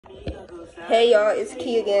Hey y'all, it's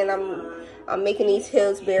Key again. I'm making these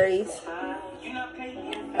Pillsburies.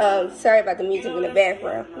 Sorry about the music in the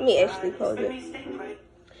background. Let me actually pause it.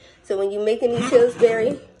 So when you're making these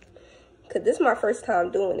Pillsbury, cause this is my first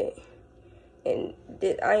time doing it, and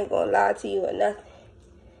I ain't gonna lie to you or nothing.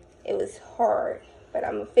 It was hard, but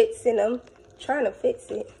I'm fixing them, trying to fix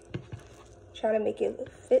it, trying to make it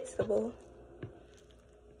fixable.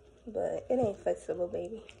 But it ain't fixable,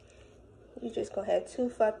 baby. You just gonna have two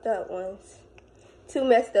fucked up ones. Two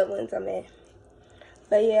messed up ones, I mean.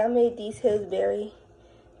 But yeah, I made these Pillsbury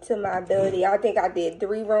to my ability. I think I did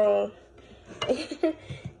 3 wrong.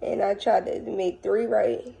 And I tried to make 3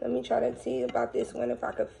 right. Let me try to see about this one if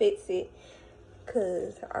I could fix it.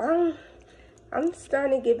 Cause I'm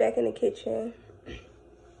starting to get back in the kitchen.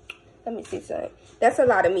 Let me see something. That's a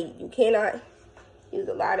lot of meat. You cannot use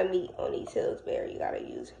a lot of meat on these Pillsbury. You gotta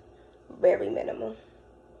use very minimum.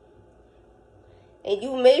 And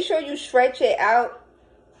you make sure you stretch it out.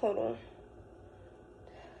 Hold on.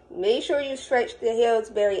 Make sure you stretch the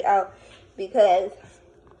Pillsbury out, because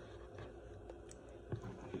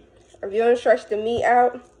if you don't stretch the meat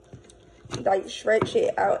out, like stretch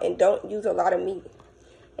it out and don't use a lot of meat.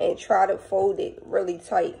 And try to fold it really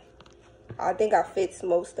tight. I think I fixed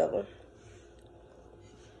most of them.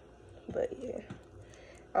 But yeah.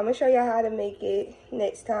 I'm going to show y'all how to make it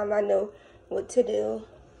next time I know what to do.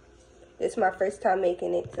 This is my first time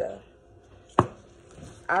making it, so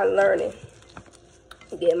I'm learning.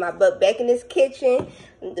 I'm getting my butt back in this kitchen.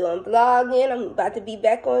 I'm doing vlogging. I'm about to be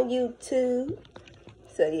back on YouTube.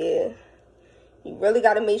 So yeah, you really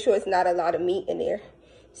got to make sure it's not a lot of meat in there.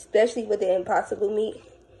 Especially with the Impossible meat.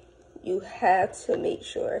 You have to make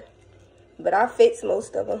sure. But I fixed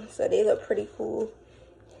most of them, so they look pretty cool.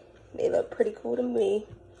 They look pretty cool to me.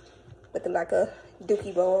 Looking like a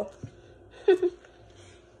dookie ball.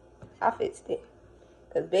 I fixed it.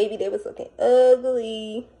 Because, baby, they was looking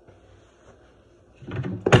ugly.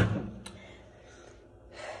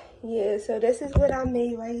 Yeah, so this is what I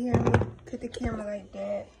made right here. I'm going to put the camera like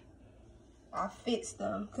that. I fixed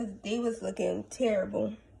them because they was looking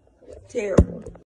terrible. Terrible.